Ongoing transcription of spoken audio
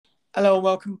Hello and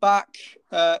welcome back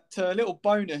to a little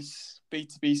bonus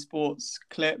B2B Sports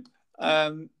clip.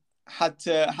 Had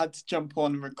to jump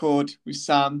on and record with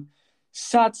Sam.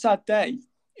 Sad day.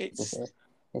 It's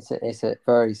It's a, it's a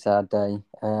very sad day.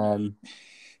 And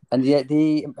yet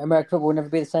the American football will never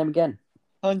be the same again.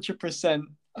 100%.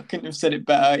 I couldn't have said it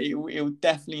better. It will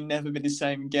definitely never be the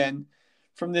same again.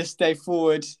 From this day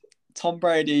forward, Tom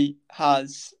Brady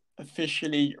has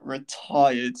officially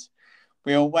retired.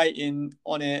 We are waiting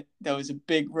on it. There was a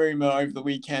big rumor over the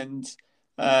weekend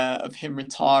of him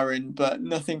retiring, but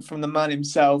nothing from the man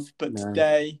himself. But No.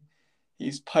 today,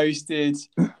 he's posted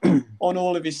on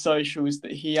all of his socials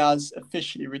that he has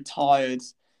officially retired.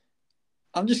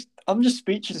 I'm just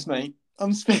speechless, mate.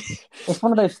 It's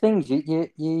one of those things you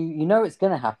know it's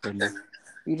going to happen.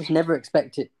 You just never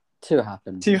expect it to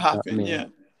happen. to You know what I happen. mean, Yeah,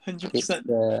 it's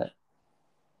 100%.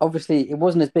 obviously it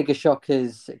wasn't as big a shock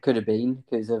as it could have been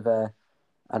because of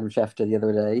Adam Schefter the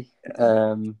other day.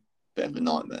 Bit of a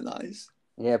nightmare, that is.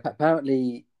 Yeah,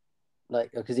 apparently,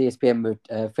 like because ESPN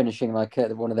were finishing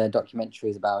one of their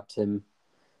documentaries about him,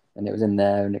 and it was in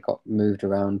there, and it got moved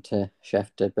around to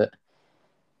Schefter, but.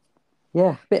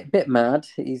 Yeah, bit mad.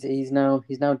 He's now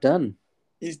done.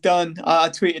 He's done. I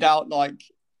tweeted out like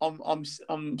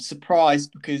I'm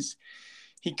surprised because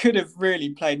he could have really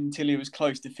played until he was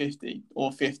close to 50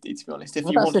 or 50, to be honest, if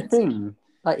Well, he that's the wanted to. thing.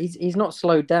 Like he's not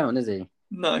slowed down, is he?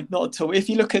 No, not at all. If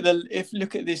you look at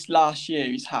this last year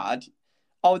he's had,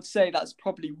 I would say that's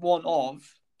probably one of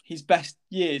his best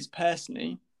years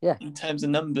personally Yeah, in terms of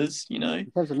numbers. in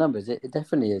terms of numbers, it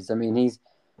definitely is. I mean,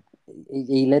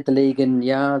 he led the league in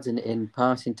yards and in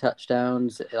passing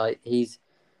touchdowns. Like he's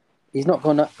not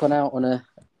gone out on a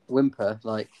whimper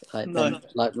like No, them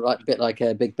like a bit like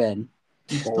Big Ben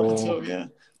not at or all. Yeah,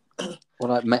 or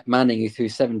like Manning who threw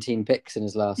 17 picks in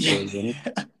his last yeah. season.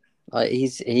 Like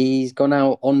he's gone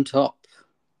out on top.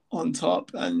 On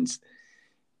top, and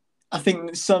I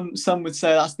think some would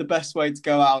say that's the best way to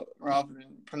go out rather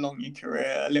than prolong your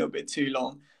career a little bit too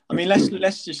long. I mean,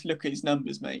 let's just look at his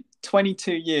numbers, mate.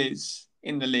 22 years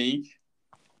in the league,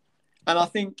 and I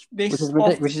think this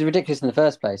off. Which is ridiculous in the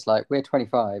first place. Like we're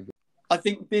 25. I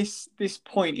think this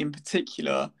point in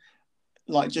particular,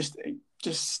 like just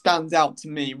stands out to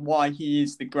me why he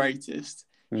is the greatest.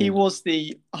 He Mm, was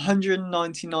the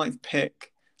 199th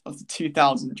pick of the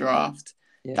 2000 draft.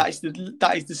 yeah. That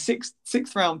is the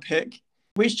sixth round pick,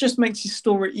 which just makes his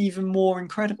story even more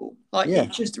incredible. Like Yeah.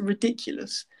 it's just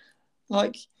ridiculous.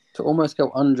 Like To almost go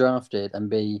undrafted and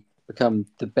become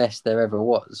the best there ever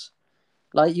was.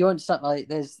 Like you understand,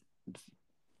 like I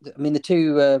mean, the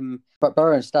two, but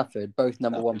Burrow and Stafford, both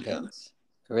number one yeah, picks,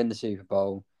 are in the Super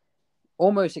Bowl.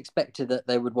 Almost expected that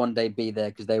they would one day be there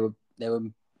because they were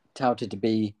touted to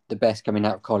be the best coming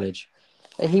out of college.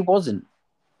 He wasn't.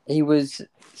 He was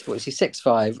what was he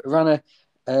 6'5",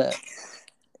 uh,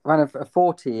 ran a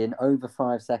 40 in over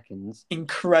 5 seconds,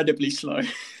 incredibly slow.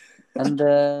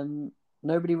 and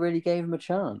nobody really gave him a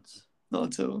chance.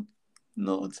 Not at all.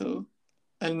 Not at all.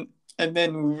 And and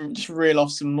then we just reel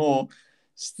off some more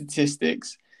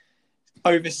statistics.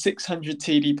 Over 600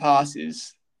 TD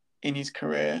passes in his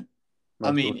career.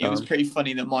 I Multiple mean, it was times. pretty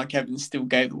funny that Mike Evans still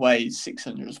gave away his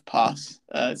 600th pass,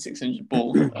 600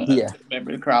 ball Yeah. to the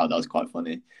member of the crowd. That was quite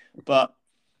funny. But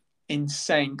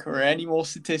insane career. Any more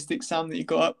statistics, Sam, that you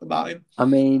got up about him? I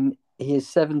mean, he has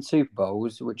 7 Super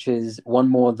Bowls, which is one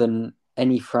more than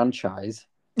any franchise.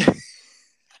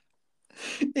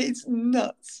 It's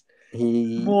nuts.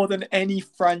 He More than any Any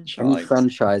franchise.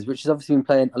 franchise, which has obviously been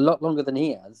playing a lot longer than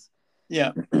he has.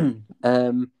 Yeah.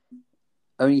 um,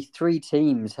 Only 3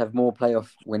 teams have more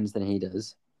playoff wins than he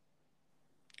does.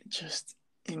 Just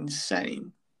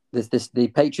insane.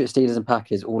 The Patriots, Steelers, and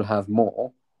Packers all have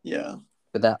more, Yeah.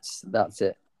 but that's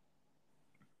it.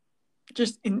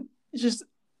 Just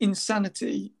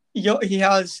insanity. He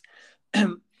has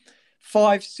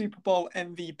 5 Super Bowl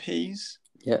MVPs.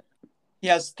 Yeah, He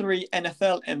has 3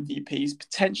 NFL MVPs.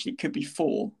 Potentially could be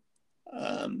 4.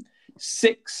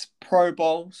 6 Pro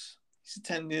Bowls he's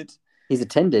attended. he's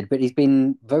attended, but he's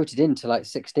been voted into like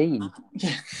 16.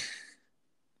 Yeah.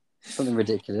 Something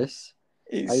ridiculous.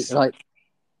 It's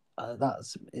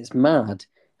It's mad.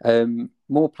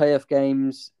 More playoff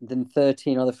games than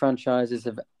 13 other franchises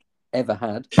have ever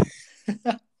had.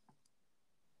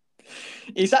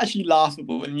 it's actually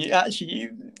laughable when you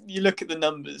look at the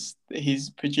numbers that he's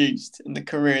produced and the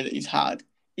career that he's had.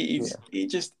 Yeah. It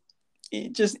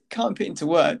just can't put into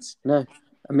words. No,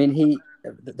 I mean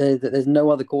there's no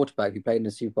other quarterback who played in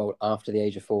a Super Bowl after the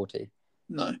age of 40.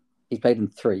 No. He's played in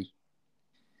 3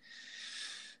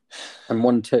 and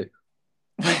won 2.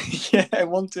 Yeah,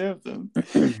 1, 2 of them.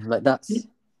 Like that's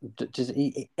Just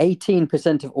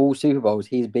 18% of all Super Bowls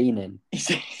he's been in.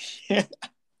 Yeah.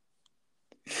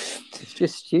 It's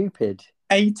just stupid.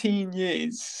 18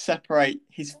 years separate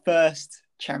his first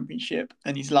championship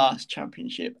and his last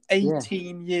championship. Yeah.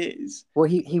 18 years. Well,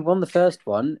 he won the first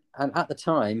one, and at the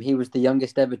time he was the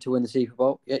youngest ever to win the Super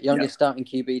Bowl, Yeah. youngest starting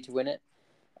QB to win it,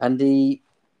 and he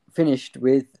finished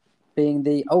with being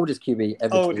the oldest QB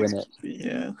ever to win it.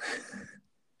 Yeah.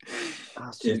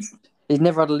 That's just he's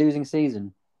never had a losing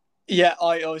season. Yeah,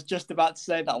 I was just about to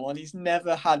say that one. He's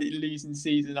never had a losing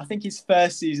season. I think his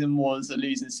first season was a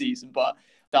losing season, but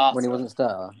When he after, wasn't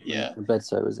starter, yeah, when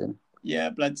Bledsoe was in. yeah,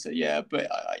 Bledsoe, yeah, but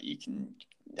you can,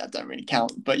 that don't really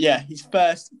count. But yeah, his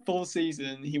first full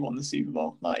season, he won the Super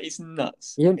Bowl. Like, it's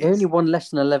nuts. He only won less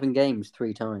than 11 games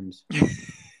 3 times.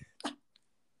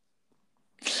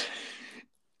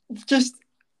 Just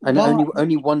And wow,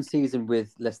 only one season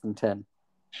with less than 10.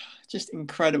 just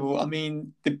incredible. I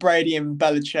mean, the Brady and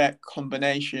Belichick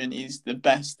combination is the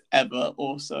best ever.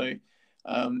 Also,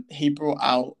 he brought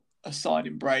out a side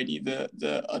in Brady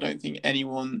that I don't think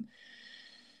anyone.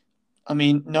 I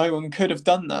mean, no one could have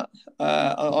done that.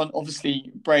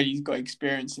 Obviously, Brady's got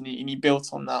experience, and he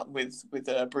built on that with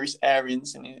Bruce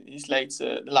Arians in his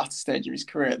the latter stage of his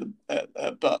career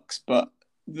at Bucks. But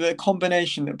the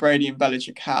combination that Brady and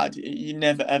Belichick had, you're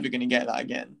never ever going to get that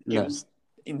again. It was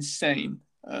insane.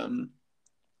 And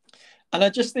I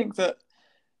just think that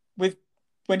with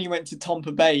when he went to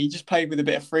Tampa Bay, he just played with a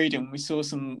bit of freedom. We saw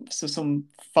some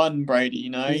fun Brady, you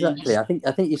know. Exactly.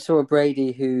 I think you saw a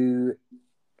Brady who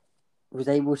was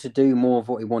able to do more of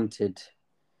what he wanted.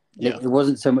 And Yeah. it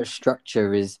wasn't so much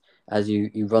structure as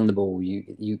you run the ball.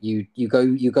 You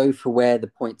go for where the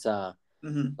points are.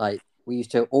 Mm-hmm. Like we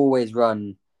used to always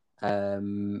run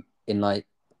in like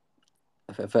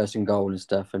a first and goal and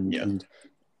stuff, and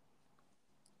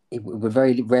it would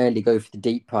very rarely go for the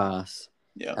deep pass.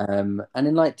 Yeah. And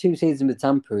in like 2 seasons with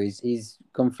Tampa, he's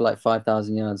gone for like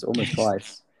 5,000 yards almost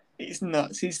twice. It's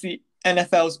nuts. He's the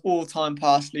NFL's all-time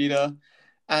pass leader,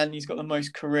 and he's got the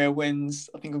most career wins.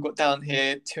 I think I've got down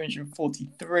here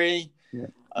 243.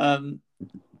 Yeah.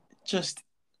 Just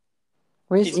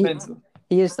Well, it's mental.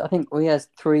 He is. I think he has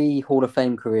 3 Hall of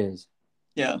Fame careers.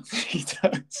 Yeah, he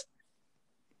does.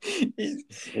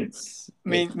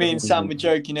 Me and amazing. Sam were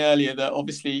joking earlier that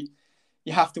obviously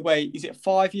you have to wait. Is it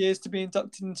 5 years to be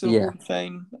inducted into the Hall of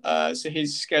Fame? So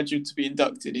he's scheduled to be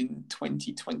inducted in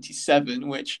 2027,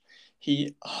 which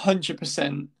he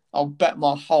 100%. I'll bet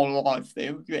my whole life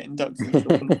they will get inducted into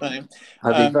the Hall of Fame.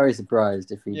 I'd be very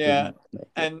surprised if he didn't.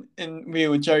 And we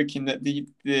were joking that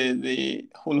the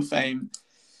Hall of Fame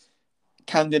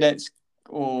candidates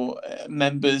or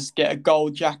members get a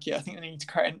gold jacket. I think they need to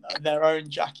create their own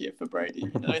jacket for Brady.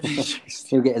 You know,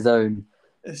 he'll get his own.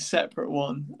 A separate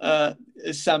one.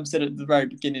 As Sam said at the very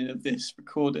beginning of this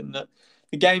recording, that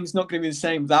the game's not going to be the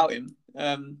same without him.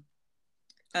 And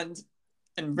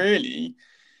really,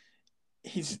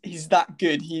 he's that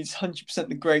good. He's 100%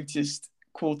 the greatest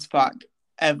quarterback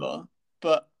ever.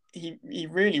 But he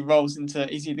really rolls into,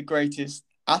 is he the greatest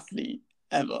athlete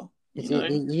ever?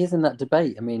 He is in that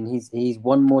debate. I mean, he's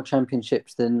won more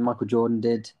championships than Michael Jordan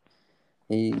did.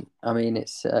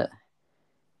 It's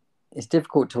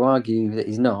difficult to argue that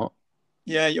he's not.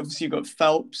 Yeah, obviously you've got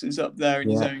Phelps is up there in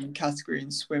his own category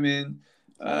in swimming.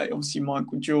 Obviously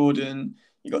Michael Jordan.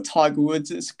 You got Tiger Woods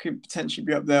that could potentially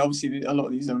be up there. Obviously a lot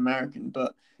of these are American,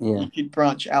 but you could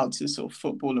branch out to sort of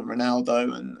football and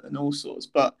Ronaldo and all sorts.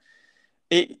 But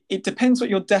it depends what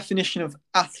your definition of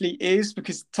athlete is,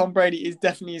 because Tom Brady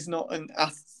is not an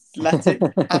athletic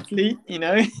athlete, you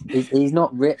know. He's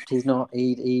not ripped. He's not.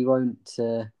 He won't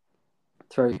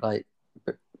throw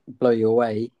blow you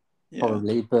away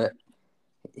probably, but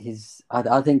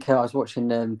I think I was watching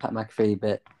Pat McAfee a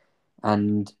bit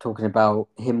and talking about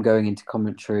him going into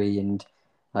commentary and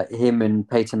him and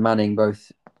Peyton Manning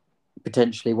both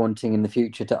potentially wanting in the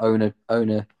future to own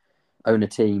a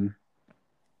team,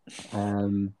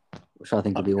 which I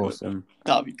think would be awesome.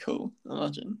 That'd be cool.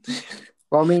 Imagine.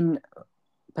 Well, I mean,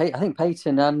 I think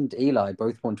Peyton and Eli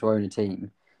both want to own a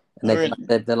team, and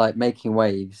they're like making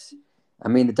waves. I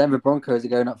mean, the Denver Broncos are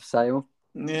going up for sale.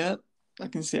 Yeah, I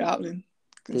can see it happening.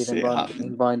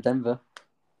 Buying Denver.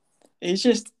 It's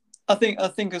just, I think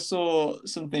I saw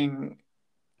something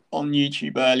on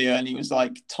YouTube earlier, and he was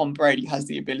like, Tom Brady has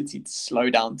the ability to slow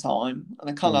down time, and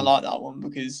I kind of like that one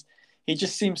because he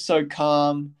just seems so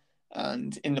calm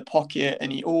and in the pocket,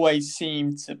 and he always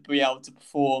seemed to be able to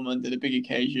perform under the big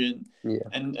occasion. Yeah.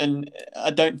 And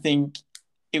I don't think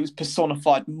it was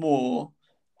personified more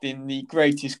than the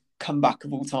greatest comeback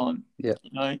of all time. Yeah.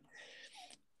 You know,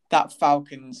 that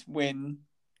Falcons win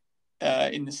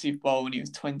in the Super Bowl when he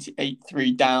was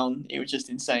 28-3 down. It was just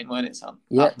insane, wasn't it, Sam?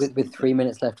 Yeah, with 3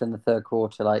 minutes left in the third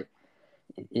quarter, like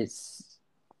it's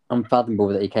unfathomable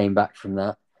that he came back from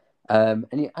that. And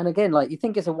again, like you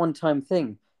think it's a one-time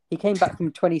thing. He came back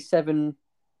from 27-3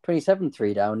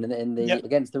 down in the Yep,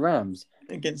 against the Rams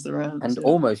against the Rams. and Yeah.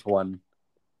 almost won.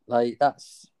 Like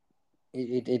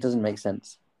it doesn't make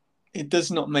sense. It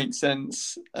does not make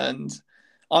sense, and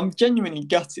I'm genuinely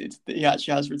gutted that he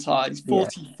actually has retired. He's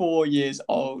 44 years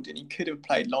old, and he could have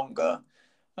played longer.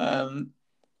 But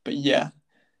yeah,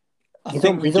 I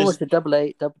think He's almost a double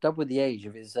the age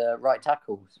of his right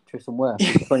tackle, Tristan Wirth.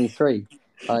 He's 23.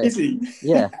 Is he?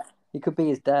 Yeah, he could be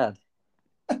his dad.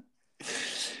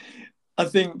 I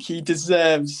think he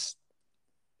deserves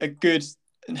a good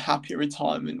and happy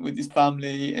retirement with his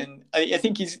family, and I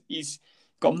think he's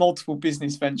got multiple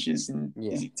business ventures, and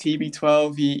is it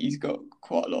TB12? He's got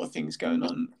quite a lot of things going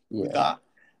on with that.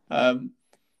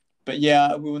 But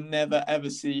yeah, we will never ever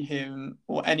see him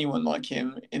or anyone like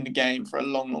him in the game for a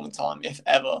long, long time, if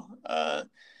ever.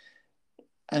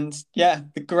 And yeah,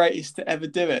 the greatest to ever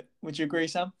do it. Would you agree,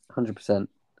 Sam? 100%.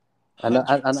 And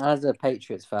as a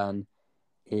Patriots fan,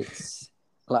 it's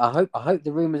like I hope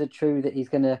the rumors are true that he's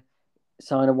going to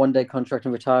sign a one-day contract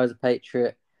and retire as a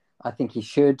Patriot. I think he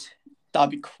should. That'd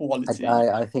be quality.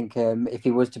 I think if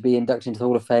he was to be inducted into the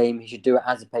Hall of Fame, he should do it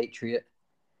as a Patriot.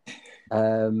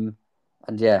 And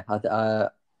yeah,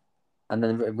 and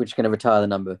then we're just going to retire the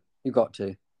number. You got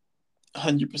to.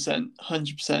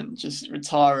 100%. Just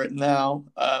retire it now.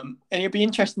 And it'll be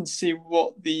interesting to see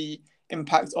what the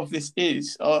impact of this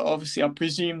is. Obviously, I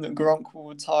presume that Gronk will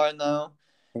retire now.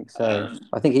 I think so.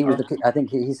 I think he was. I think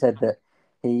he said that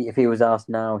if he was asked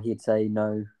now, he'd say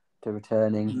no to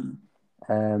returning.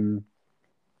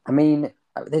 I mean,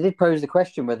 they did pose the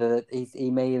question whether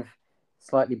he may have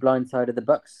slightly blindsided the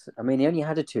Bucks. I mean, he only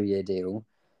had a 2-year deal,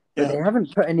 but they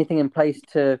haven't put anything in place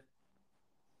to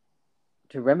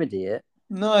remedy it.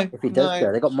 No. If he does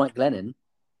go, they got Mike Glennon,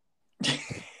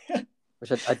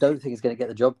 which I don't think is going to get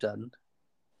the job done.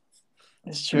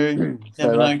 It's true.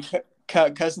 Never know.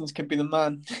 Kirk Cousins could be the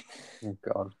man. Oh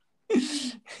God.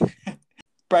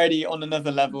 Brady on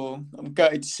another level. I'm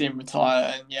gutted to see him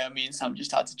retire, and yeah, me and Sam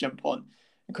just had to jump on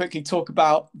and quickly talk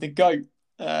about the GOAT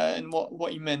and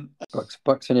what he meant.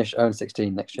 Bucks finish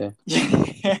 0-16 next year.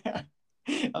 Yeah.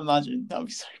 Imagine, that would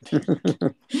be so big.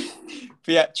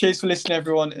 But yeah, cheers for listening,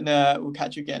 everyone, and we'll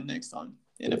catch you again next time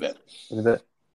in a bit.